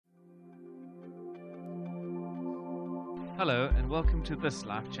Hello and welcome to this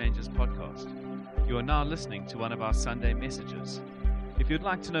Life Changes podcast. You are now listening to one of our Sunday messages. If you'd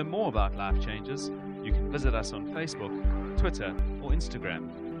like to know more about Life Changes, you can visit us on Facebook, Twitter, or Instagram.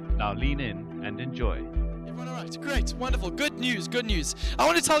 Now lean in and enjoy. Everyone all right? Great, wonderful, good news. I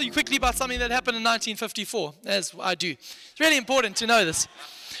want to tell you quickly about something that happened in 1954, as I do. It's really important to know this.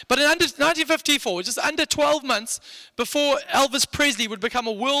 But in 1954, just under 12 months before Elvis Presley would become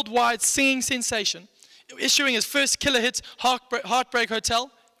a worldwide singing sensation, issuing his first killer hit, Heartbreak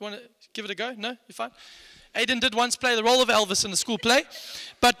Hotel. You want to give it a go? No? You're fine? Aiden did once play the role of Elvis in a school play.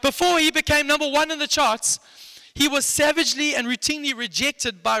 But before he became number one in the charts, he was savagely and routinely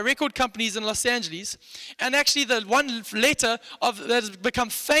rejected by record companies in Los Angeles. And actually the one letter that has become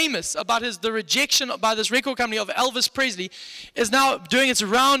famous about the rejection by this record company of Elvis Presley is now doing its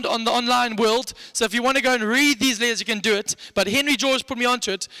round on the online world. So if you want to go and read these letters, you can do it. But Henry George put me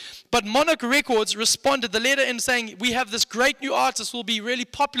onto it. But Monarch Records responded, the letter in saying, we have this great new artist who will be really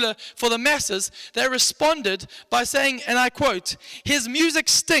popular for the masses. They responded by saying, and I quote, his music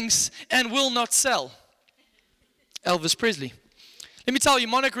stinks and will not sell. Elvis Presley. Let me tell you,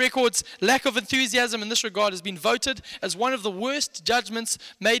 Monarch Records' lack of enthusiasm in this regard has been voted as one of the worst judgments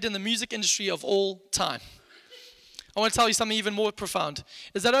made in the music industry of all time. I want to tell you something even more profound,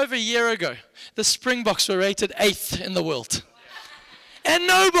 is that over a year ago, the Springboks were rated 8th in the world. And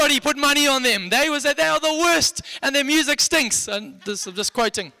nobody put money on them. They are the worst, and their music stinks. And I'm just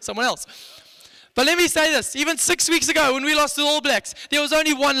quoting someone else. But let me say this, even 6 weeks ago when we lost to the All Blacks, there was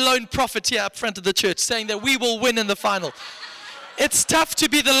only one lone prophet here up front of the church saying that we will win in the final. It's tough to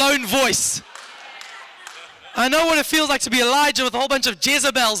be the lone voice. I know what it feels like to be Elijah with a whole bunch of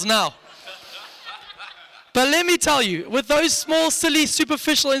Jezebels now. But let me tell you, with those small, silly,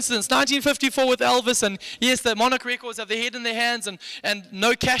 superficial incidents, 1954 with Elvis, and yes, the Monarch Records have their head in their hands and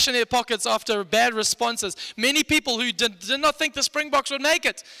no cash in their pockets after bad responses. Many people who did not think the Springboks would make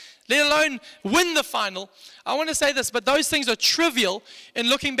it, let alone win the final. I want to say this, but those things are trivial. In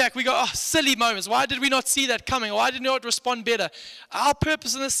looking back, we go, oh, silly moments. Why did we not see that coming? Why did we not respond better? Our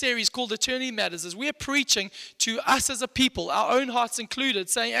purpose in this series called Eternity Matters is we're preaching to us as a people, our own hearts included,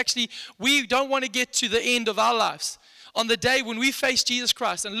 saying actually we don't want to get to the end of our lives on the day when we face Jesus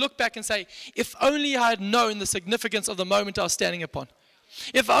Christ and look back and say, if only I had known the significance of the moment I was standing upon.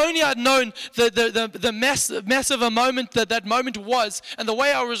 If only I'd known the massive a moment that moment was, and the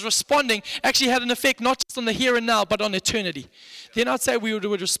way I was responding actually had an effect not just on the here and now, but on eternity. Then I'd say we would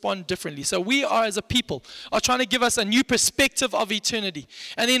respond differently. So we are, as a people, are trying to give us a new perspective of eternity.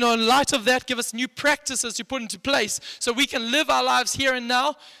 And then in light of that, give us new practices to put into place so we can live our lives here and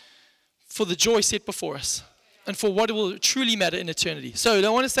now for the joy set before us and for what will truly matter in eternity. So I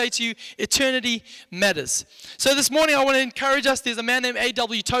want to say to you, eternity matters. So this morning I want to encourage us. There's a man named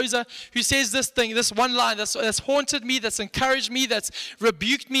A.W. Tozer who says this one line that's haunted me, that's encouraged me, that's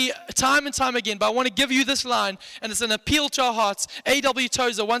rebuked me time and time again. But I want to give you this line, and it's an appeal to our hearts. A.W.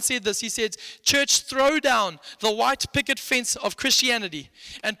 Tozer once said this. He said, church, throw down the white picket fence of Christianity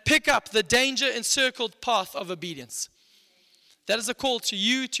and pick up the danger-encircled path of obedience. That is a call to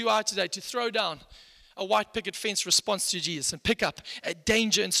you, to I today, to throw down a white picket fence response to Jesus and pick up a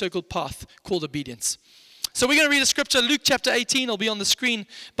danger-encircled path called obedience. So we're going to read a scripture, Luke chapter 18. It'll be on the screen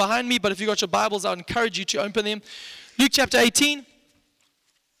behind me, but if you've got your Bibles, I would encourage you to open them. Luke chapter 18,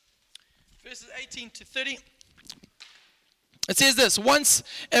 verses 18 to 30. It says this, once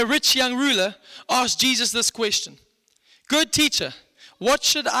a rich young ruler asked Jesus this question, good teacher, what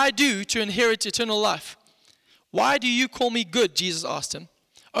should I do to inherit eternal life? Why do you call me good? Jesus asked him.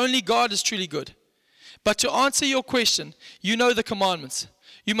 Only God is truly good. But to answer your question, you know the commandments.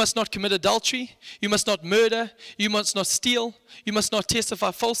 You must not commit adultery. You must not murder. You must not steal. You must not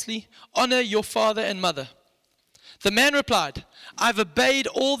testify falsely. Honor your father and mother. The man replied, I've obeyed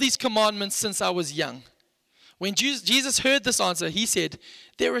all these commandments since I was young. When Jesus heard this answer, he said,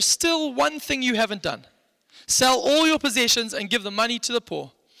 there is still one thing you haven't done. Sell all your possessions and give the money to the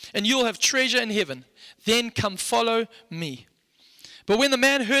poor, and you'll have treasure in heaven. Then come follow me. But when the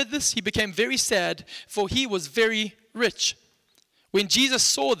man heard this, he became very sad, for he was very rich. When Jesus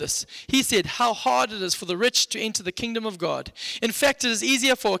saw this, he said, how hard it is for the rich to enter the kingdom of God. In fact, it is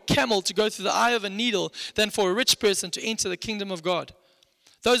easier for a camel to go through the eye of a needle than for a rich person to enter the kingdom of God.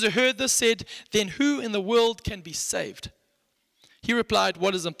 Those who heard this said, then who in the world can be saved? He replied,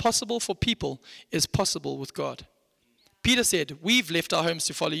 what is impossible for people is possible with God. Peter said, we've left our homes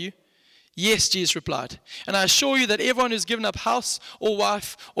to follow you. Yes, Jesus replied, and I assure you that everyone who's given up house or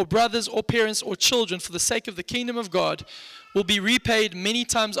wife or brothers or parents or children for the sake of the kingdom of God will be repaid many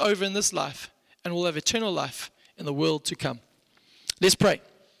times over in this life and will have eternal life in the world to come. Let's pray.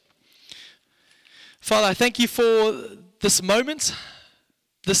 Father, I thank you for this moment,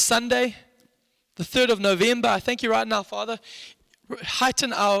 this Sunday, the 3rd of November. I thank you right now, Father.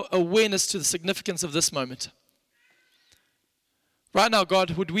 Heighten our awareness to the significance of this moment. Right now,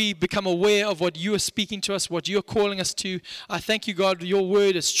 God, would we become aware of what you are speaking to us, what you're calling us to? I thank you, God, your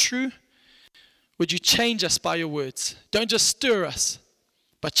word is true. Would you change us by your words? Don't just stir us,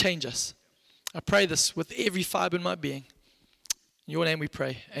 but change us. I pray this with every fiber in my being. In your name we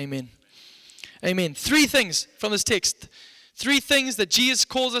pray. Amen. Amen. 3 things from this text. 3 things that Jesus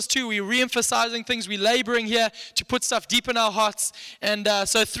calls us to. We're re-emphasizing things. We're laboring here to put stuff deep in our hearts. And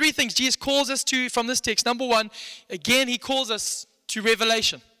so 3 things Jesus calls us to from this text. Number 1, again, he calls us to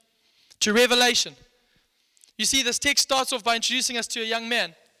revelation. To revelation. You see, this text starts off by introducing us to a young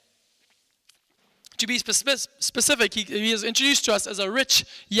man. To be specific, he is introduced to us as a rich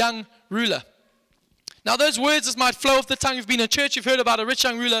young ruler. Now those words just might flow off the tongue. You've been in church, you've heard about a rich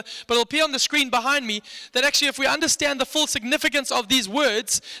young ruler, but it'll appear on the screen behind me that actually if we understand the full significance of these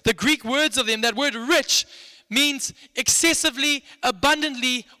words, the Greek words of them, that word rich means excessively,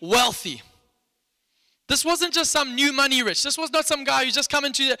 abundantly wealthy. This wasn't just some new money rich. This was not some guy who's just come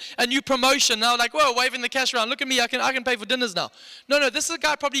into a new promotion now, like, whoa, waving the cash around. Look at me, I can pay for dinners now. No, this is a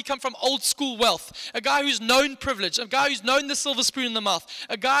guy probably come from old school wealth. A guy who's known privilege. A guy who's known the silver spoon in the mouth.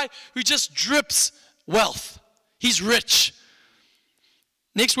 A guy who just drips wealth. He's rich.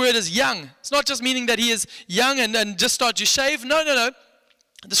 Next word is young. It's not just meaning that he is young and just started to shave. No.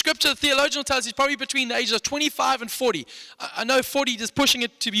 The scripture, the theologian tells us he's probably between the ages of 25 and 40. I know 40 is pushing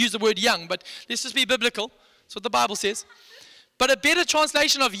it to use the word young, but let's just be biblical. That's what the Bible says. But a better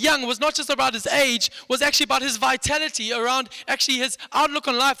translation of young was not just about his age, was actually about his vitality around actually his outlook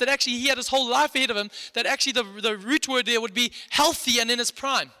on life, that actually he had his whole life ahead of him, that actually the root word there would be healthy and in his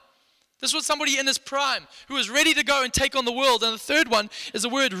prime. This was somebody in his prime who was ready to go and take on the world. And the third one is the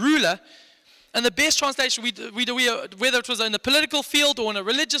word ruler. And the best translation, whether it was in the political field or in a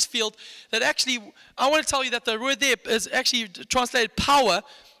religious field, that actually, I want to tell you that the word there is actually translated power.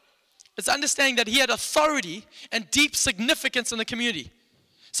 It's understanding that he had authority and deep significance in the community.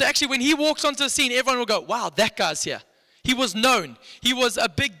 So actually, when he walks onto the scene, everyone will go, wow, that guy's here. He was known. He was a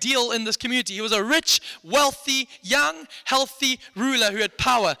big deal in this community. He was a rich, wealthy, young, healthy ruler who had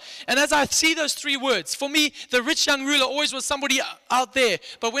power. And as I see those 3 words, for me, the rich young ruler always was somebody out there.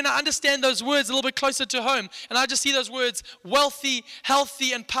 But when I understand those words a little bit closer to home, and I just see those words, wealthy,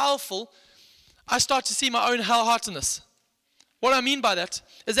 healthy, and powerful, I start to see my own heartedness. What I mean by that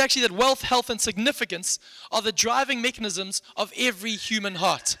is actually that wealth, health, and significance are the driving mechanisms of every human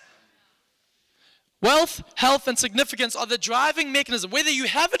heart. Wealth, health, and significance are the driving mechanism. Whether you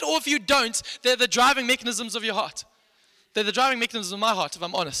have it or if you don't, they're the driving mechanisms of your heart. They're the driving mechanisms of my heart, if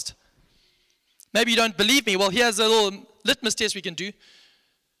I'm honest. Maybe you don't believe me. Well, here's a little litmus test we can do.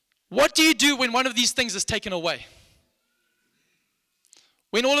 What do you do when one of these things is taken away?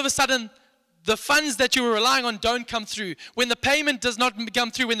 When all of a sudden the funds that you were relying on don't come through, when the payment does not come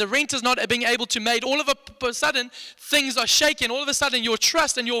through, when the rent is not being able to made, all of a sudden things are shaken. All of a sudden your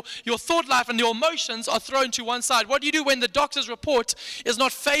trust and your thought life and your emotions are thrown to one side. What do you do when the doctor's report is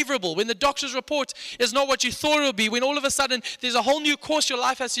not favorable, when the doctor's report is not what you thought it would be, when all of a sudden there's a whole new course your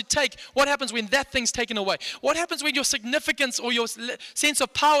life has to take? What happens when that thing's taken away? What happens when your significance or your sense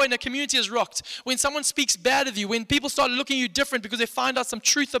of power in a community is rocked? When someone speaks bad of you, when people start looking at you different because they find out some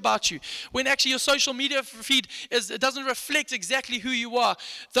truth about you, when actually your social media feed it doesn't reflect exactly who you are.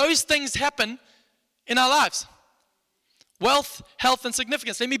 Those things happen in our lives. Wealth, health, and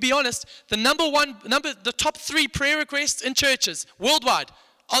significance. Let me be honest, the top 3 prayer requests in churches worldwide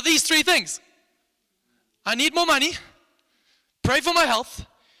are these 3 things. I need more money, pray for my health,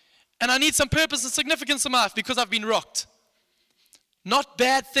 and I need some purpose and significance in my life because I've been rocked. Not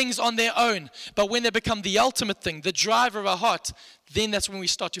bad things on their own, but when they become the ultimate thing, the driver of our heart, then that's when we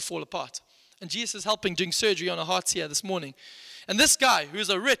start to fall apart. And Jesus is helping doing surgery on our hearts here this morning. And this guy, who is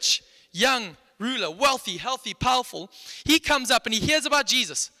a rich, young ruler, wealthy, healthy, powerful, he comes up and he hears about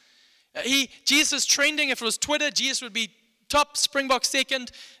Jesus. Jesus is trending. If it was Twitter, Jesus would be top, Springbok second,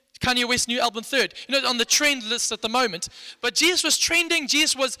 Kanye West's new album third, on the trend list at the moment. But Jesus was trending.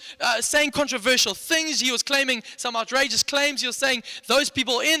 Jesus was saying controversial things. He was claiming some outrageous claims. He was saying those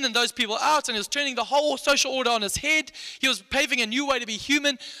people in and those people out, and he was turning the whole social order on his head. He was paving a new way to be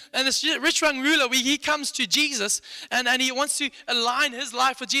human. And this rich young ruler, he comes to Jesus, and he wants to align his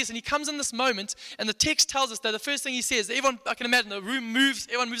life with Jesus. And he comes in this moment, and the text tells us that the first thing he says, everyone, I can imagine, the room moves,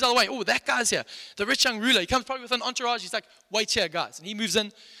 everyone moves out of the way. Oh, that guy's here. The rich young ruler. He comes probably with an entourage. He's like, wait here, guys. And he moves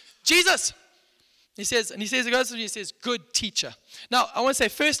in. Jesus, he says, good teacher. Now, I want to say,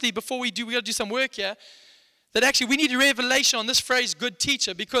 firstly, before we got to do some work here, that actually we need a revelation on this phrase, good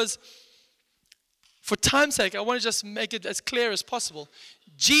teacher, because For time's sake, I want to just make it as clear as possible.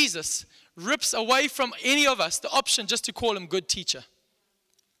 Jesus rips away from any of us the option just to call him good teacher.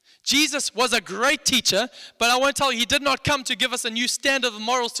 Jesus was a great teacher, but I want to tell you, he did not come to give us a new standard of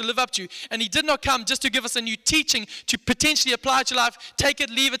morals to live up to. And he did not come just to give us a new teaching to potentially apply to your life. Take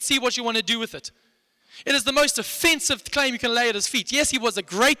it, leave it, see what you want to do with it. It is the most offensive claim you can lay at his feet. Yes, he was a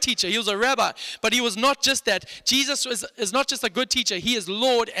great teacher. He was a rabbi, but he was not just that. Jesus is not just a good teacher. He is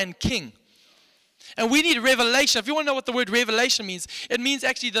Lord and King. And we need revelation. If you want to know what the word revelation means, it means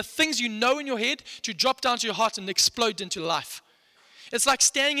actually the things you know in your head to drop down to your heart and explode into life. It's like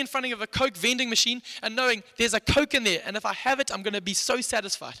standing in front of a Coke vending machine and knowing there's a Coke in there, and if I have it, I'm going to be so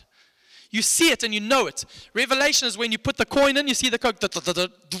satisfied. You see it and you know it. Revelation is when you put the coin in, you see the Coke,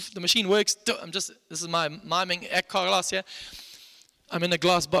 the machine works. This is my miming at glass here. I'm in a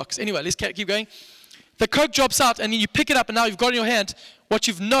glass box. Anyway, let's keep going. The Coke drops out, and then you pick it up, and now you've got it in your hand. What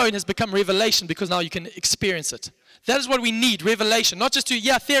you've known has become revelation because now you can experience it. That is what we need, revelation. Not just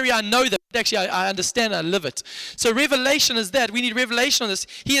theory, I know that. Actually, I understand, I live it. So revelation is that. We need revelation on this.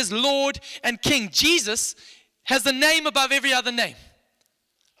 He is Lord and King. Jesus has the name above every other name.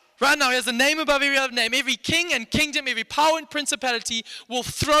 Right now, he has the name above every other name. Every king and kingdom, every power and principality will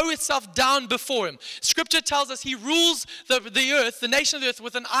throw itself down before him. Scripture tells us he rules the earth, the nation of the earth,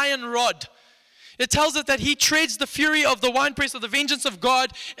 with an iron rod. It tells us that he treads the fury of the winepress of the vengeance of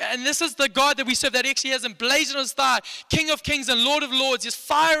God. And this is the God that we serve that actually has emblazoned on his thigh, King of kings and Lord of lords. He has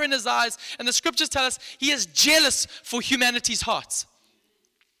fire in his eyes. And the scriptures tell us he is jealous for humanity's hearts.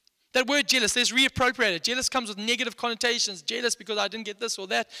 That word jealous, there's reappropriated. Jealous comes with negative connotations. Jealous because I didn't get this or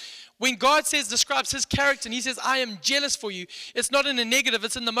that. When God describes his character and he says, I am jealous for you, it's not in a negative,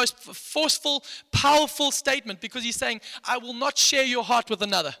 it's in the most forceful, powerful statement because he's saying, I will not share your heart with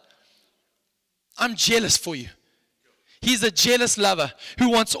another. I'm jealous for you. He's a jealous lover who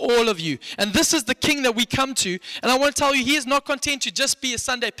wants all of you. And this is the king that we come to. And I want to tell you, he is not content to just be a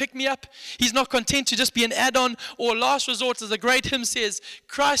Sunday pick-me-up. He's not content to just be an add-on or last resort. As the great hymn says,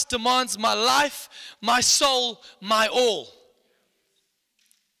 Christ demands my life, my soul, my all.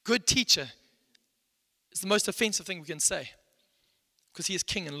 Good teacher is the most offensive thing we can say. Because he is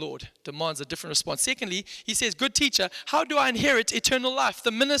King and Lord, demands a different response. Secondly, he says, good teacher, how do I inherit eternal life?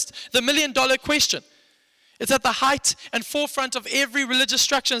 The million-dollar question. It's at the height and forefront of every religious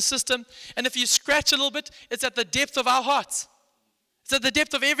structure and system. And if you scratch a little bit, it's at the depth of our hearts. It's at the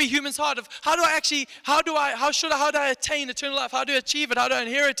depth of every human's heart of how do I attain eternal life? How do I achieve it? How do I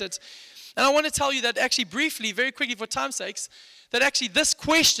inherit it? And I want to tell you that actually briefly, very quickly for time's sakes, that actually this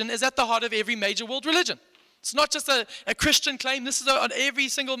question is at the heart of every major world religion. It's not just a Christian claim. This is on every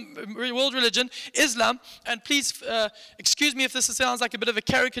single world religion. Islam, and please excuse me if this sounds like a bit of a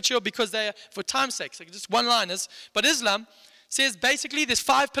caricature because they are, for time's sake, so just one-liners. But Islam says basically there's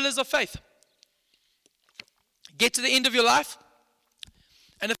 5 pillars of faith. Get to the end of your life,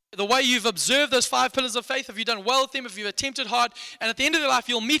 and if the way you've observed those 5 pillars of faith, if you've done well with them, if you've attempted hard, and at the end of your life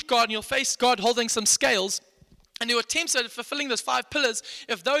you'll meet God and you'll face God holding some scales, and your attempts at fulfilling those 5 pillars,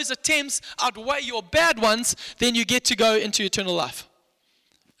 if those attempts outweigh your bad ones, then you get to go into eternal life.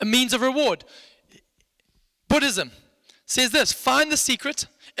 A means of reward. Buddhism says this, find the secret,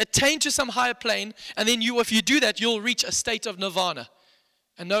 attain to some higher plane, and then if you do that, you'll reach a state of nirvana.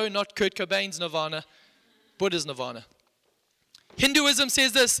 And no, not Kurt Cobain's nirvana, Buddha's nirvana. Hinduism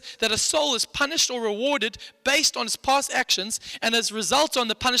says this, that a soul is punished or rewarded based on its past actions, and as a result on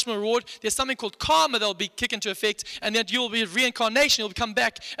the punishment or reward, there's something called karma that will be kicked into effect, and that you'll be reincarnation, you'll come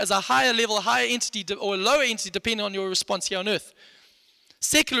back as a higher level, higher entity, or a lower entity, depending on your response here on earth.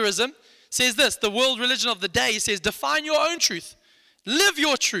 Secularism says this, the world religion of the day says, define your own truth, live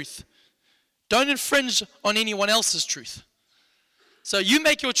your truth, don't infringe on anyone else's truth. So you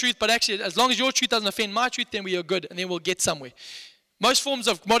make your truth, but actually, as long as your truth doesn't offend my truth, then we are good, and then we'll get somewhere. Most forms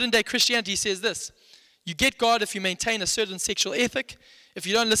of modern-day Christianity says this. You get God if you maintain a certain sexual ethic, if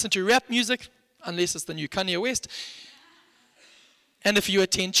you don't listen to rap music, unless it's the new Kanye West, and if you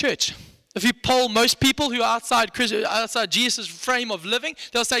attend church. If you poll most people who are outside Jesus' frame of living,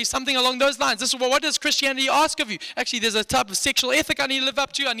 they'll say something along those lines. This is what does Christianity ask of you? Actually, there's a type of sexual ethic I need to live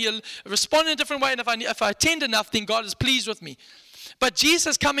up to. I need to respond in a different way, and if I attend enough, then God is pleased with me. But Jesus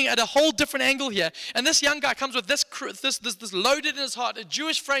is coming at a whole different angle here. And this young guy comes with this loaded in his heart, a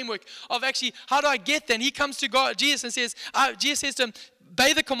Jewish framework of actually, how do I get there? And he comes to Jesus and says, Jesus says to him,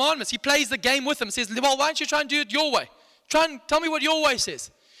 obey the commandments. He plays the game with him and says, well, why don't you try and do it your way? Try and tell me what your way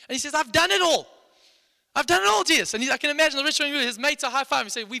says. And he says, I've done it all. I've done it all, Jesus. And I can imagine the rich man, his mates are high-fiving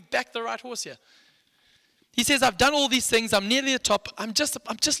and say, we've backed the right horse here. He says, I've done all these things. I'm nearly at the top. I'm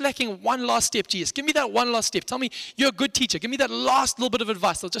just lacking one last step, Jesus. Give me that one last step. Tell me, you're a good teacher. Give me that last little bit of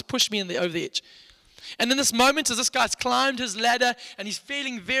advice. They'll just push me over the edge. And in this moment, as this guy's climbed his ladder and he's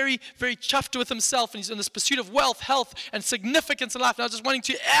feeling very, very chuffed with himself, and he's in this pursuit of wealth, health, and significance in life, and I was just wanting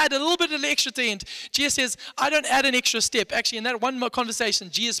to add a little bit of extra to the end, Jesus says, I don't add an extra step. Actually, in that one more conversation,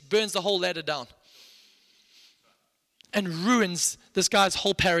 Jesus burns the whole ladder down and ruins this guy's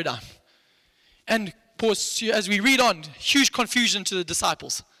whole paradigm. And as we read on, huge confusion to the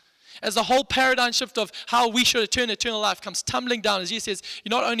disciples. As the whole paradigm shift of how we should attain eternal life comes tumbling down, as Jesus says,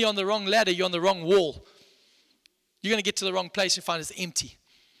 you're not only on the wrong ladder, you're on the wrong wall. You're going to get to the wrong place and find it's empty.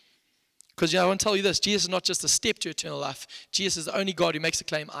 Because I want to tell you this, Jesus is not just a step to eternal life. Jesus is the only God who makes the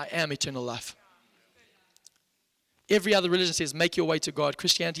claim, I am eternal life. Every other religion says, make your way to God.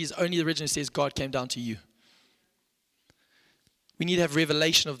 Christianity is only the religion that says God came down to you. We need to have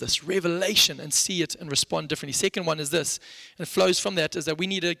revelation of this, revelation, and see it and respond differently. Second one is this, and it flows from that, is that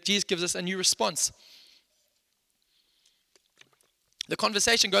Jesus gives us a new response. The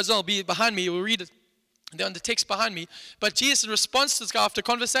conversation goes on, it'll be behind me, we'll read it there on the text behind me. But Jesus, in response to this guy after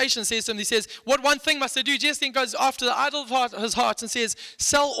conversation, says to him, he says, what one thing must I do? Jesus then goes after the idol of his heart and says,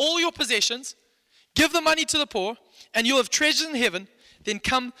 sell all your possessions, give the money to the poor, and you'll have treasures in heaven, then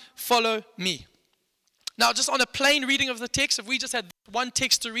come follow me. Now, just on a plain reading of the text, if we just had one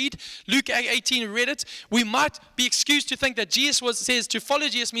text to read, Luke 18 read it, we might be excused to think that Jesus says to follow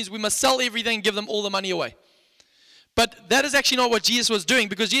Jesus means we must sell everything and give them all the money away. But that is actually not what Jesus was doing,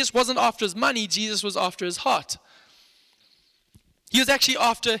 because Jesus wasn't after his money, Jesus was after his heart. He was actually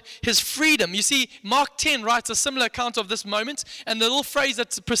after his freedom. You see, Mark 10 writes a similar account of this moment, and the little phrase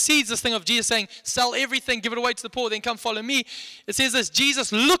that precedes this thing of Jesus saying, sell everything, give it away to the poor, then come follow me, it says this,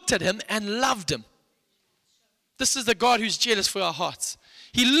 Jesus looked at him and loved him. This is the God who's jealous for our hearts.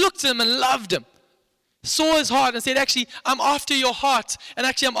 He looked at him and loved him, saw his heart and said, actually, I'm after your heart, and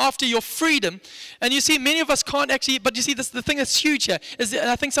actually I'm after your freedom. And you see, many of us can't actually, but you see, this, the thing that's huge here, is that, and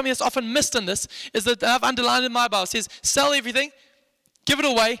I think something that's often missed in this, is that I've underlined in my Bible, it says, sell everything, give it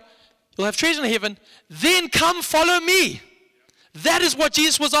away, you'll have treasure in heaven, then come follow me. That is what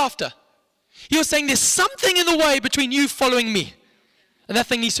Jesus was after. He was saying there's something in the way between you following me, and that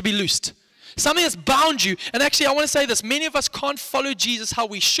thing needs to be loosed. Something that's bound you. And actually, I want to say this. Many of us can't follow Jesus how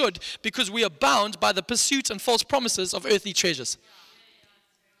we should because we are bound by the pursuit and false promises of earthly treasures.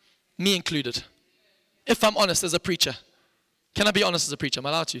 Me included. If I'm honest as a preacher. Can I be honest as a preacher? Am I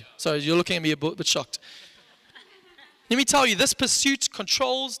allowed to? Sorry, you're looking at me a bit shocked. Let me tell you, this pursuit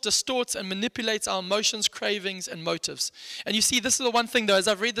controls, distorts, and manipulates our emotions, cravings, and motives. And you see, this is the one thing, though, as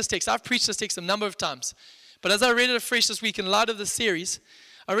I've read this text, I've preached this text a number of times. But as I read it afresh this week in light of this series,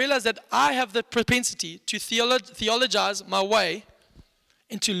 I realized that I have the propensity to theologize my way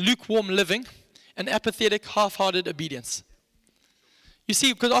into lukewarm living and apathetic, half-hearted obedience. You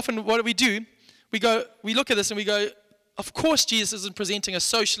see, because often what do? We look at this and we go, of course Jesus isn't presenting a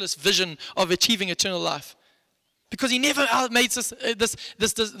socialist vision of achieving eternal life. Because he never made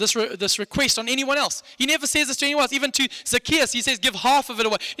this request on anyone else. He never says this to anyone else. Even to Zacchaeus, he says, give half of it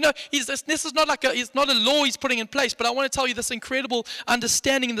away. You know, this is not like it's not a law he's putting in place. But I want to tell you this incredible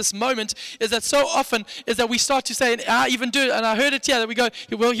understanding in this moment is that so often is that we start to say, and I even do it, and I heard it here, that we go,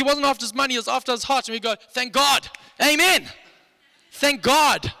 well, he wasn't after his money, he was after his heart. And we go, thank God. Amen. Thank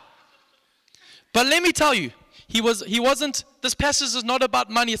God. But let me tell you, he wasn't, this passage is not about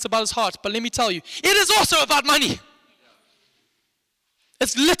money, it's about his heart. But let me tell you, it is also about money.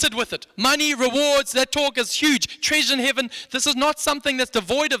 It's littered with it. Money, rewards, that talk is huge. Treasure in heaven. This is not something that's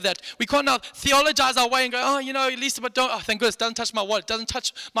devoid of that. We can't now theologize our way and go, oh, you know, at least, but don't, oh, thank goodness, it doesn't touch my wallet. It doesn't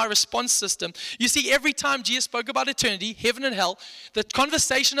touch my response system. You see, every time Jesus spoke about eternity, heaven and hell, the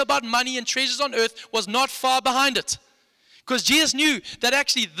conversation about money and treasures on earth was not far behind it. Because Jesus knew that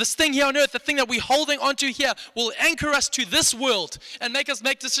actually this thing here on earth, the thing that we're holding onto here, will anchor us to this world and make us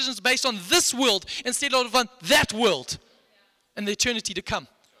make decisions based on this world instead of on that world and the eternity to come.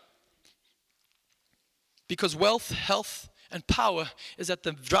 Because wealth, health, and power is at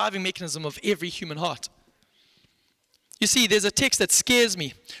the driving mechanism of every human heart. You see, there's a text that scares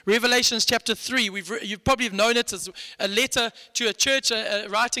me. Revelations chapter 3, you've probably known it as a letter to a church,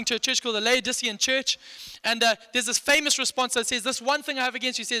 writing to a church called the Laodicean church. And there's this famous response that says, this one thing I have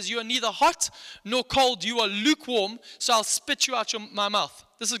against you, says, you are neither hot nor cold, you are lukewarm, so I'll spit you out my mouth.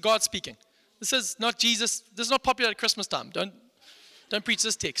 This is God speaking. This is not Jesus. This is not popular at Christmas time. Don't preach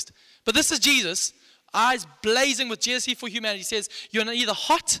this text. But this is Jesus, eyes blazing with jealousy for humanity. He says, you're neither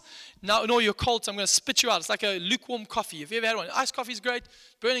hot nor you're cold, so I'm going to spit you out. It's like a lukewarm coffee. Have you ever had one? Iced coffee is great,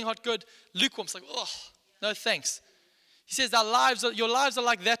 burning hot, good. Lukewarm, it's like, oh, no thanks. He says, your lives are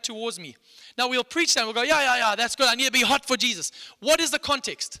like that towards me. Now we'll preach that and we'll go, yeah, that's good. I need to be hot for Jesus. What is the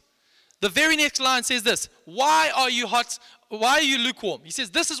context? The very next line says this, why are you hot? Why are you lukewarm? He says,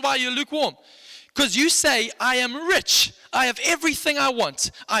 this is why you're lukewarm. Because you say, I am rich. I have everything I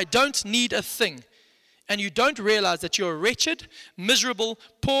want. I don't need a thing. And you don't realize that you're wretched, miserable,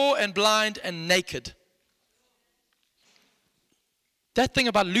 poor and blind and naked. That thing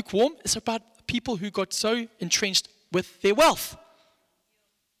about lukewarm is about people who got so entrenched with their wealth,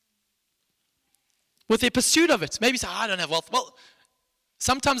 with their pursuit of it. Maybe you say, I don't have wealth. Well,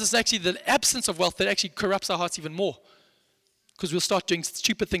 sometimes it's actually the absence of wealth that actually corrupts our hearts even more. Because we'll start doing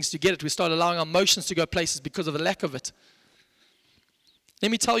stupid things to get it. We start allowing our emotions to go places because of the lack of it. Let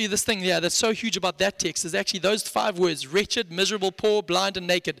me tell you this thing that's so huge about that text is actually those 5 words, wretched, miserable, poor, blind, and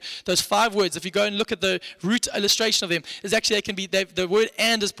naked. Those 5 words, if you go and look at the root illustration of them, is actually the word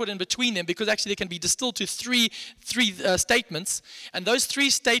and is put in between them because actually they can be distilled to three statements. And those 3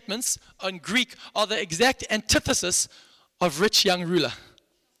 statements in Greek are the exact antithesis of rich young ruler.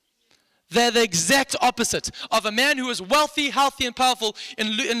 They're the exact opposite of a man who is wealthy, healthy, and powerful.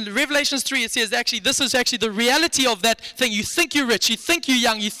 In Revelations 3, it says actually this is actually the reality of that thing. You think you're rich, you think you're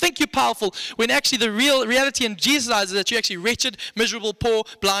young, you think you're powerful, when actually the real reality in Jesus' eyes is that you're actually wretched, miserable, poor,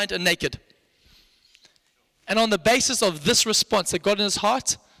 blind, and naked. And on the basis of this response that God in his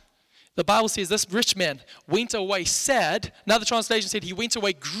heart, the Bible says this rich man went away sad. Another translation said he went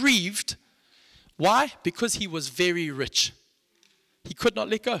away grieved. Why? Because he was very rich. He could not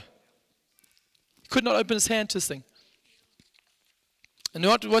let go. Could not open his hand to this thing. And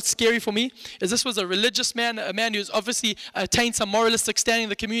what's scary for me is this was a religious man, a man who's obviously attained some moralistic standing in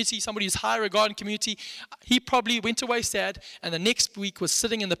the community, somebody who's high regard in community. He probably went away sad, and the next week was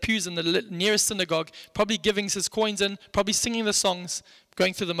sitting in the pews in the nearest synagogue, probably giving his coins in, probably singing the songs,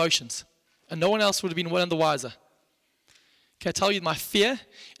 going through the motions. And no one else would have been one of the wiser. Can I tell you, my fear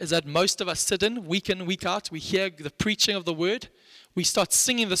is that most of us sit in, week out, we hear the preaching of the word, we start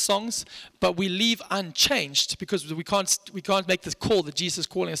singing the songs, but we leave unchanged because we can't make the call that Jesus is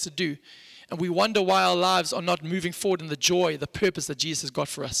calling us to do. And we wonder why our lives are not moving forward in the joy, the purpose that Jesus has got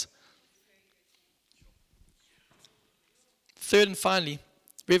for us. Third and finally,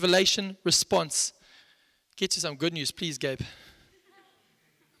 revelation, response. Get you some good news, please, Gabe.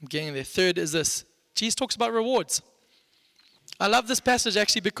 I'm getting there. Third is this. Jesus talks about rewards. I love this passage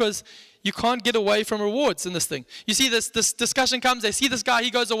actually because you can't get away from rewards in this thing. You see this discussion comes, they see this guy,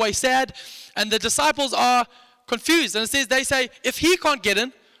 he goes away sad, and the disciples are confused. And it says, they say, if he can't get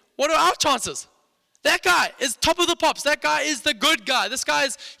in, what are our chances? That guy is top of the pops. That guy is the good guy.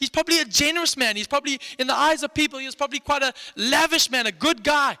 He's probably a generous man. He's probably, in the eyes of people, he's probably quite a lavish man, a good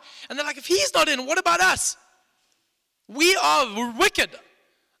guy. And they're like, if he's not in, what about us? We're wicked.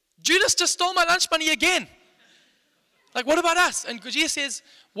 Judas just stole my lunch money again. Like, what about us? And Jesus says,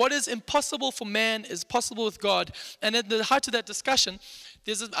 what is impossible for man is possible with God. And at the height of that discussion,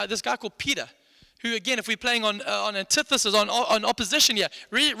 there's this guy called Peter, who, again, if we're playing on antithesis, on opposition here,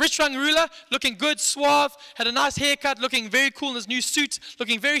 rich young ruler, looking good, suave, had a nice haircut, looking very cool in his new suit,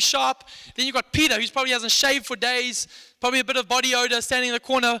 looking very sharp. Then you've got Peter, who probably hasn't shaved for days, probably a bit of body odor, standing in the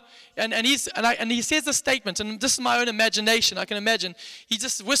corner, and he says this statement, and this is my own imagination, I can imagine. He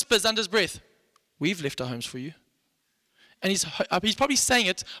just whispers under his breath, "We've left our homes for you." And he's probably saying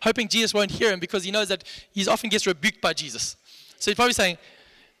it, hoping Jesus won't hear him, because he knows that he often gets rebuked by Jesus. So he's probably saying,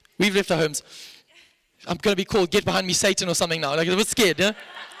 "We've left our homes. I'm going to be called, get behind me, Satan," or something now. Like, a bit scared, yeah?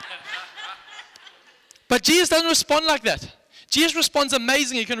 But Jesus doesn't respond like that. Jesus responds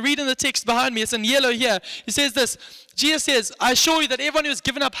amazingly. You can read in the text behind me. It's in yellow here. He says this. Jesus says, "I assure you that everyone who has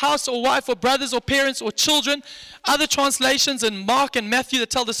given up house or wife or brothers or parents or children," other translations in Mark and Matthew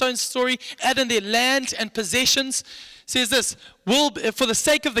that tell the same story, add in their land and possessions, says this, "will, for the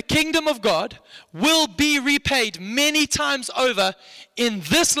sake of the kingdom of God, will be repaid many times over in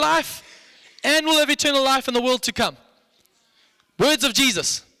this life and will have eternal life in the world to come." Words of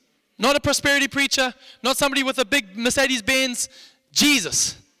Jesus. Not a prosperity preacher, not somebody with a big Mercedes-Benz.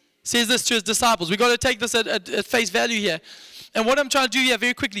 Jesus says this to his disciples. We've got to take this at face value here. And what I'm trying to do here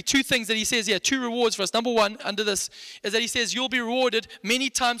very quickly, 2 things that he says here, 2 rewards for us. Number 1, under this, is that he says you'll be rewarded many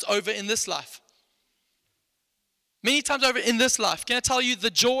times over in this life. Many times over in this life. Can I tell you,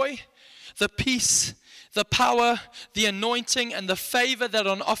 the joy, the peace, the power, the anointing, and the favor that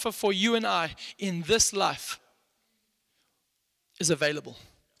are on offer for you and I in this life is available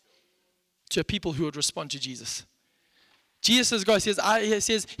to people who would respond to Jesus. Jesus is God. He says,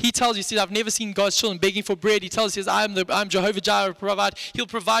 I've never seen God's children begging for bread. He tells us, I'm Jehovah Jireh, provide. He'll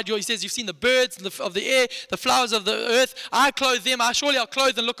provide you. He says, you've seen the birds of the air, the flowers of the earth. I clothe them. I'll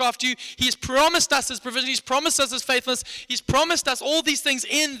clothe and look after you. He's promised us his provision. He's promised us his faithfulness. He's promised us all these things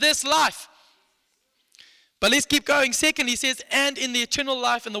in this life. But let's keep going. Second, he says, and in the eternal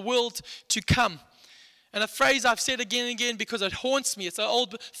life in the world to come. And a phrase I've said again and again because it haunts me. It's an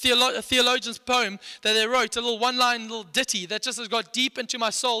old theologian's poem that they wrote, a little one-line little ditty that just has got deep into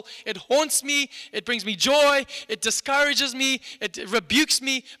my soul. It haunts me. It brings me joy. It discourages me. It rebukes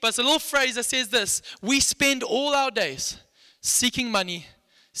me. But it's a little phrase that says this: we spend all our days seeking money,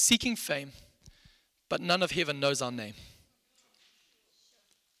 seeking fame, but none of heaven knows our name.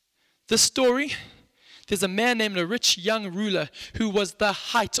 This story, there's a man named a rich young ruler who was the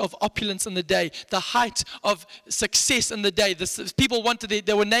height of opulence in the day, the height of success in the day. People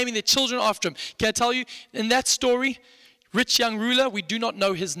they were naming their children after him. Can I tell you, in that story, rich young ruler, we do not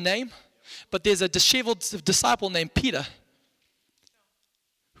know his name, but there's a disheveled disciple named Peter,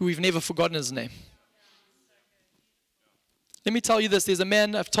 who we've never forgotten his name. Let me tell you this, there's a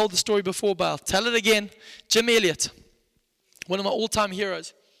man, I've told the story before, but I'll tell it again, Jim Elliot, one of my all-time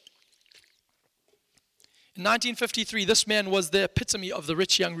heroes. In 1953, this man was the epitome of the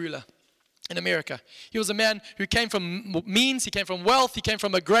rich young ruler in America. He was a man who came from means, he came from wealth, he came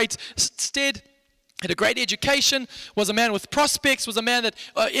from a great stead, had a great education, was a man with prospects, was a man that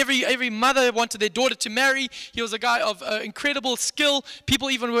every mother wanted their daughter to marry. He was a guy of incredible skill.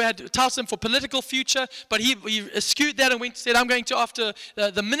 People even had touted him for political future, but he eschewed that and said, I'm going to after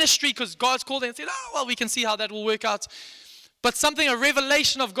the ministry because God's called him, and said, oh, well, we can see how that will work out. But a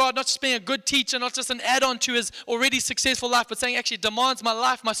revelation of God, not just being a good teacher, not just an add-on to his already successful life, but saying actually demands my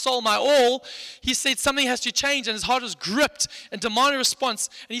life, my soul, my all. He said something has to change, and his heart was gripped and demanded a response.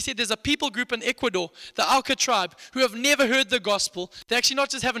 And he said there's a people group in Ecuador, the Auca tribe, who have never heard the gospel. They actually not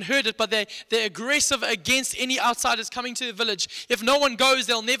just haven't heard it, but they're aggressive against any outsiders coming to the village. If no one goes,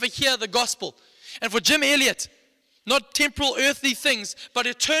 they'll never hear the gospel. And for Jim Elliot, not temporal, earthly things, but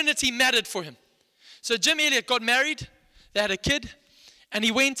eternity mattered for him. So Jim Elliot got married. They had a kid, and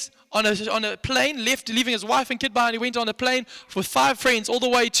he went on a plane, leaving his wife and kid behind. He went on a plane with 5 friends all the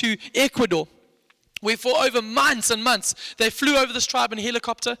way to Ecuador, where for over months and months, they flew over this tribe in a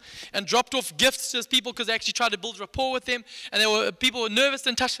helicopter and dropped off gifts to his people because they actually tried to build rapport with them. And people were nervous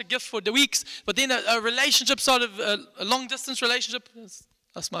and touched the gifts for the weeks. But then a relationship started, a long-distance relationship.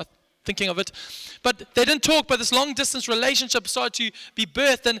 That's my thinking of it. But they didn't talk, but this long-distance relationship started to be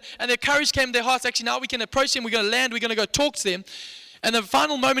birthed, and their courage came in their hearts. Actually, now we can approach them, we're going to land, we're going to go talk to them. And the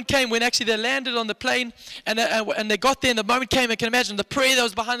final moment came when actually they landed on the plane, and they got there, and the moment came. I can imagine the prayer that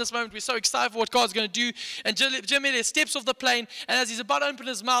was behind this moment. We're so excited for what God's going to do. And Jim Elliot steps off the plane, and as he's about to open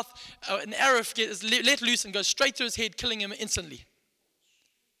his mouth, an arrow gets let loose and goes straight through his head, killing him instantly.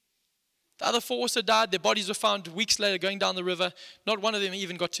 The other 4 also died. Their bodies were found weeks later going down the river. Not one of them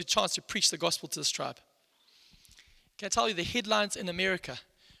even got a chance to preach the gospel to this tribe. Can I tell you, the headlines in America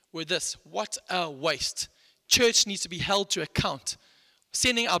were this: what a waste. Church needs to be held to account.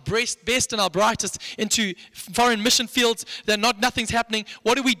 Sending our best and our brightest into foreign mission fields. Nothing's happening.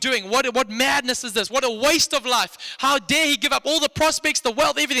 What are we doing? What madness is this? What a waste of life. How dare he give up all the prospects, the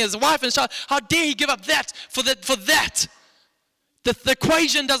wealth, everything, his wife and his child. How dare he give up that for that? The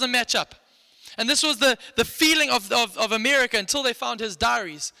equation doesn't match up. And this was the feeling of America until they found his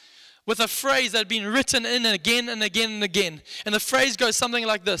diaries with a phrase that had been written in again and again and again. And the phrase goes something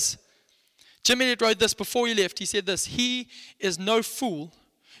like this. Jim Elliot wrote this before he left. He said this: he is no fool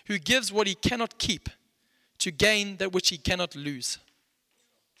who gives what he cannot keep to gain that which he cannot lose.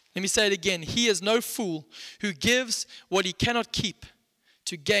 Let me say it again. He is no fool who gives what he cannot keep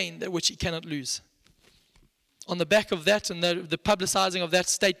to gain that which he cannot lose. On the back of that and the publicizing of that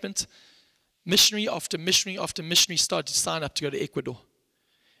statement, missionary after missionary after missionary started to sign up to go to Ecuador.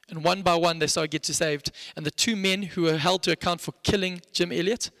 And one by one, they started to get saved. And the 2 men who were held to account for killing Jim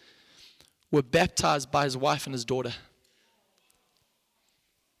Elliot were baptized by his wife and his daughter.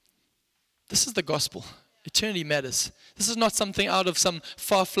 This is the gospel. Eternity matters. This is not something out of some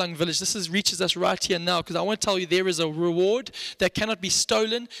far-flung village. This reaches us right here now, because I want to tell you there is a reward that cannot be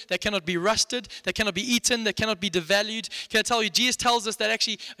stolen, that cannot be rusted, that cannot be eaten, that cannot be devalued. Can I tell you, Jesus tells us that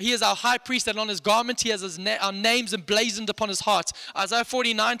actually he is our high priest, that on his garment he has our names emblazoned upon his heart. Isaiah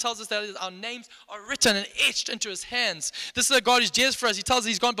 49 tells us that our names are written and etched into his hands. This is a God who's Jesus for us. He tells us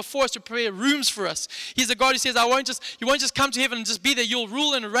he's gone before us to prepare rooms for us. He's a God who says, you won't just come to heaven and just be there. You'll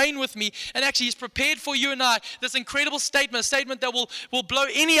rule and reign with me. And actually he's prepared for you and I this incredible statement, a statement that will blow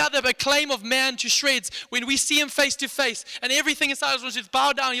any other claim of man to shreds when we see him face to face, and everything inside us will just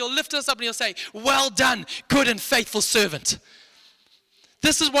bow down. He'll lift us up and he'll say, well done, good and faithful servant.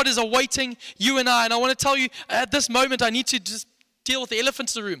 This is what is awaiting you and I. And I want to tell you, at this moment, I need to just deal with the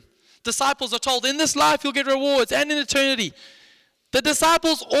elephant in the room. Disciples are told, in this life you'll get rewards, and in eternity. The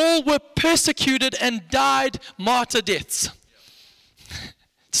disciples all were persecuted and died martyr deaths.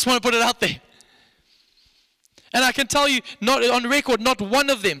 Just want to put it out there. And I can tell you, not on record, not one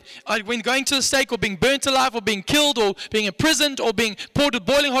of them, when going to the stake or being burnt alive or being killed or being imprisoned or being poured with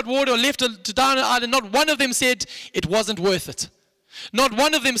boiling hot water or left to die on an island, not one of them said it wasn't worth it. Not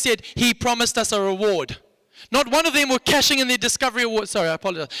one of them said he promised us a reward. Not one of them were cashing in their discovery award. Sorry, I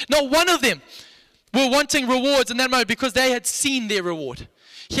apologize. Not one of them were wanting rewards in that moment because they had seen their reward.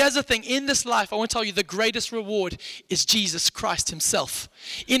 Here's the thing, in this life, I want to tell you the greatest reward is Jesus Christ himself.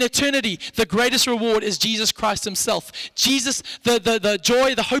 In eternity, the greatest reward is Jesus Christ himself. Jesus, the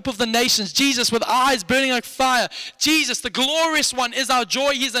joy, the hope of the nations. Jesus with eyes burning like fire. Jesus, the glorious one, is our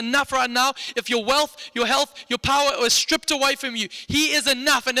joy. He's enough right now. If your wealth, your health, your power is stripped away from you, he is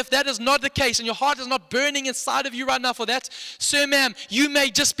enough. And if that is not the case and your heart is not burning inside of you right now for that, sir, ma'am, you may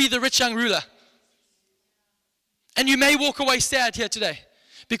just be the rich young ruler. And you may walk away sad here today.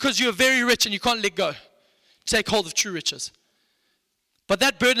 Because you're very rich and you can't let go. Take hold of true riches. But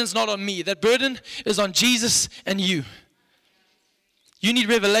that burden is not on me. That burden is on Jesus and you. You need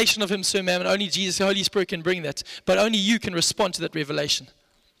revelation of him, sir, ma'am, and only Jesus, the Holy Spirit can bring that. But only you can respond to that revelation.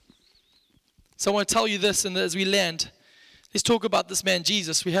 So I want to tell you this, and as we land, let's talk about this man,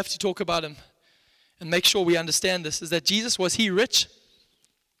 Jesus. We have to talk about him and make sure we understand this. Is that Jesus, was he rich?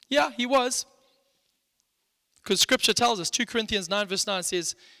 Yeah, he was. Because Scripture tells us, 2 Corinthians 9 verse 9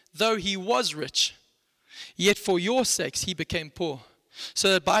 says, though he was rich, yet for your sakes he became poor,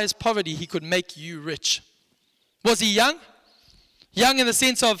 so that by his poverty he could make you rich. Was he young? Young in the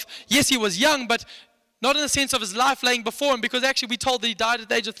sense of, yes, he was young, but not in the sense of his life laying before him, because actually we told that he died at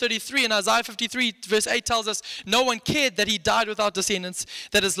the age of 33, and Isaiah 53 verse 8 tells us, no one cared that he died without descendants,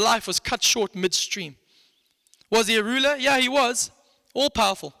 that his life was cut short midstream. Was he a ruler? Yeah, he was. All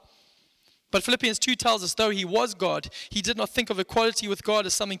powerful. But Philippians 2 tells us, though he was God, he did not think of equality with God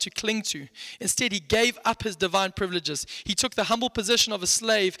as something to cling to. Instead, he gave up his divine privileges. He took the humble position of a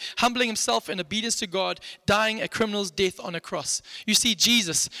slave, humbling himself in obedience to God, dying a criminal's death on a cross. You see,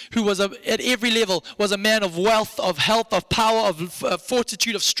 Jesus, who was at every level, was a man of wealth, of health, of power, of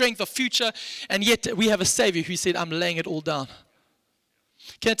fortitude, of strength, of future, and yet we have a Savior who said, I'm laying it all down.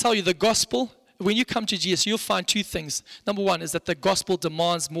 Can I tell you, the gospel, when you come to Jesus, you'll find two things. Number one is that the gospel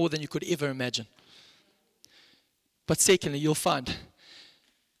demands more than you could ever imagine. But secondly, you'll find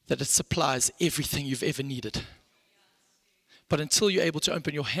that it supplies everything you've ever needed. But until you're able to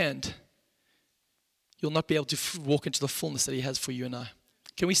open your hand, you'll not be able to walk into the fullness that he has for you and I.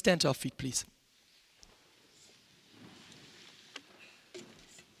 Can we stand to our feet, please?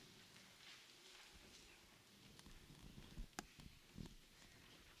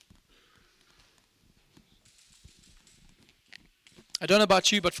 I don't know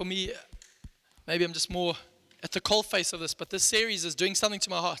about you, but for me, maybe I'm just more at the cold face of this, but this series is doing something to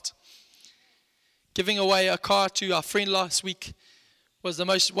my heart. Giving away a car to our friend last week was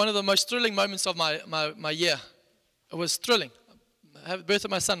one of the most thrilling moments of my year. It was thrilling. The birth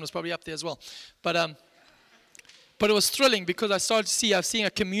of my son was probably up there as well. But it was thrilling because I've seen a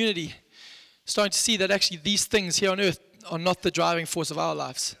community starting to see that actually these things here on earth are not the driving force of our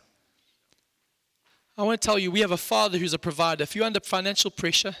lives. I want to tell you, we have a Father who's a provider. If you're under financial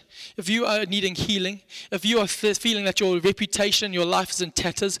pressure, if you are needing healing, if you are feeling that your reputation, your life is in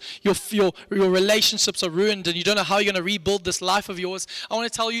tatters, your relationships are ruined and you don't know how you're going to rebuild this life of yours, I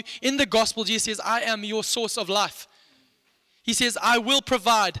want to tell you, in the gospel, Jesus says, I am your source of life. He says, I will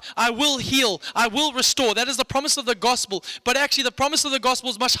provide, I will heal, I will restore. That is the promise of the gospel. But actually, the promise of the gospel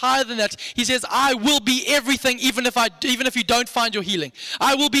is much higher than that. He says, I will be everything, even if you don't find your healing.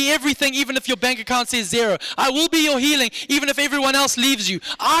 I will be everything, even if your bank account says zero. I will be your healing, even if everyone else leaves you.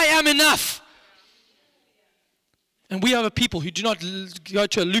 I am enough. And we are a people who do not go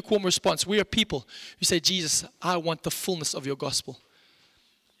to a lukewarm response. We are people who say, Jesus, I want the fullness of your gospel.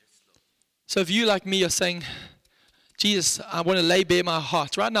 So if you, like me, are saying, Jesus, I want to lay bare my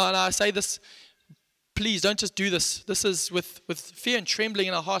heart. Right now, and I say this, please don't just do this. This is with fear and trembling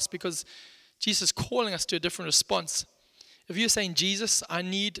in our hearts because Jesus is calling us to a different response. If you're saying, Jesus, I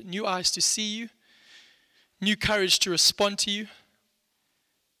need new eyes to see you, new courage to respond to you,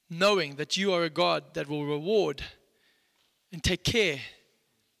 knowing that you are a God that will reward and take care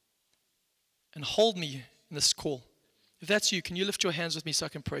and hold me in this call. If that's you, can you lift your hands with me so I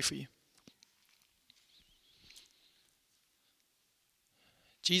can pray for you?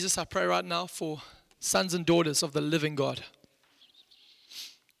 Jesus, I pray right now for sons and daughters of the living God.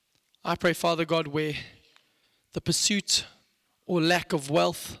 I pray, Father God, where the pursuit or lack of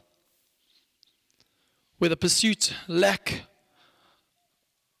wealth, where the pursuit, lack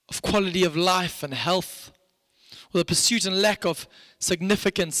of quality of life and health, or the pursuit and lack of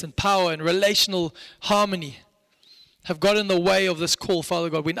significance and power and relational harmony have got in the way of this call, Father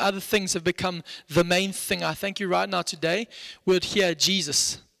God, when other things have become the main thing, I thank you right now today, we'd hear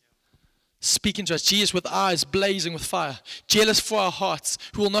Jesus speaking to us, Jesus with eyes blazing with fire, jealous for our hearts,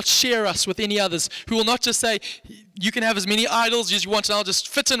 who will not share us with any others, who will not just say, you can have as many idols as you want and I'll just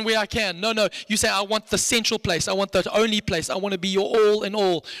fit in where I can. No, you say, I want the central place, I want the only place, I want to be your all in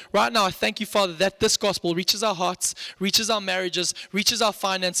all. Right now, I thank you, Father, that this gospel reaches our hearts, reaches our marriages, reaches our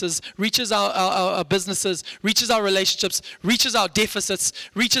finances, reaches our businesses, reaches our relationships, reaches our deficits,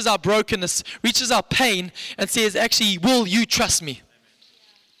 reaches our brokenness, reaches our pain, and says, actually, will you trust me?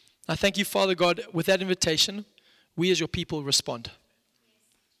 I thank you, Father God, with that invitation, we as your people respond.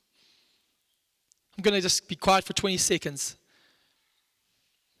 I'm going to just be quiet for 20 seconds.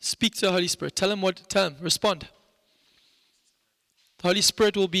 Speak to the Holy Spirit. Tell him, respond. The Holy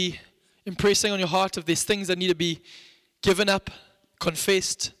Spirit will be impressing on your heart if there's things that need to be given up,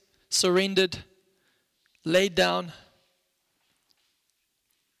 confessed, surrendered, laid down.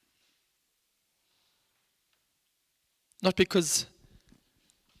 Not because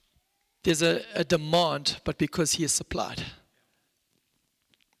there's a demand, but because he is supplied.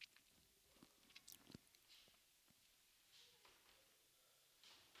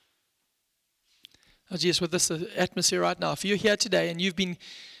 Oh, Jesus, with this atmosphere right now, if you're here today and you've been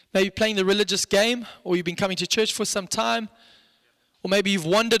maybe playing the religious game, or you've been coming to church for some time, or maybe you've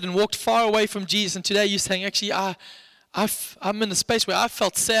wandered and walked far away from Jesus, and today you're saying, actually, I'm in a space where I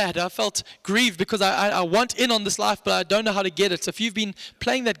felt sad, I felt grieved because I want in on this life, but I don't know how to get it. So if you've been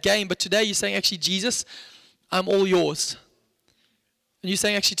playing that game, but today you're saying, actually, Jesus, I'm all yours. And you're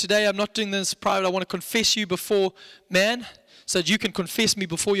saying, actually, today I'm not doing this private, I want to confess you before man, so that you can confess me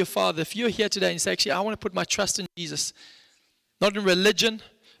before your Father. If you're here today and you say, actually, I want to put my trust in Jesus, not in religion,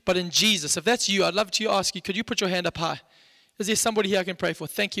 but in Jesus. If that's you, I'd love to ask you, could you put your hand up high? Is there somebody here I can pray for?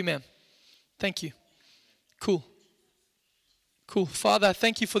 Thank you, ma'am. Thank you. Cool. Father, I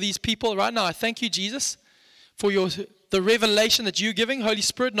thank you for these people right now. I thank you, Jesus, for the revelation that you're giving, Holy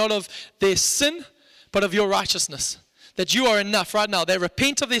Spirit, not of their sin, but of your righteousness. That you are enough right now. They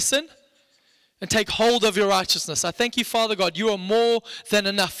repent of their sin and take hold of your righteousness. I thank you, Father God, you are more than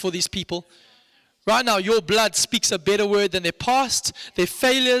enough for these people. Right now, your blood speaks a better word than their past, their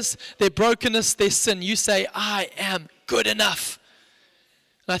failures, their brokenness, their sin. You say, I am good enough.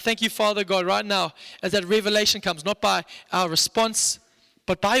 And I thank you, Father God, right now, as that revelation comes, not by our response,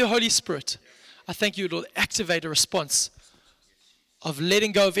 but by your Holy Spirit. I thank you, it will activate a response of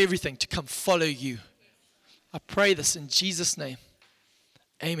letting go of everything to come follow you. I pray this in Jesus' name.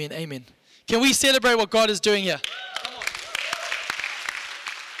 Amen, amen. Can we celebrate what God is doing here?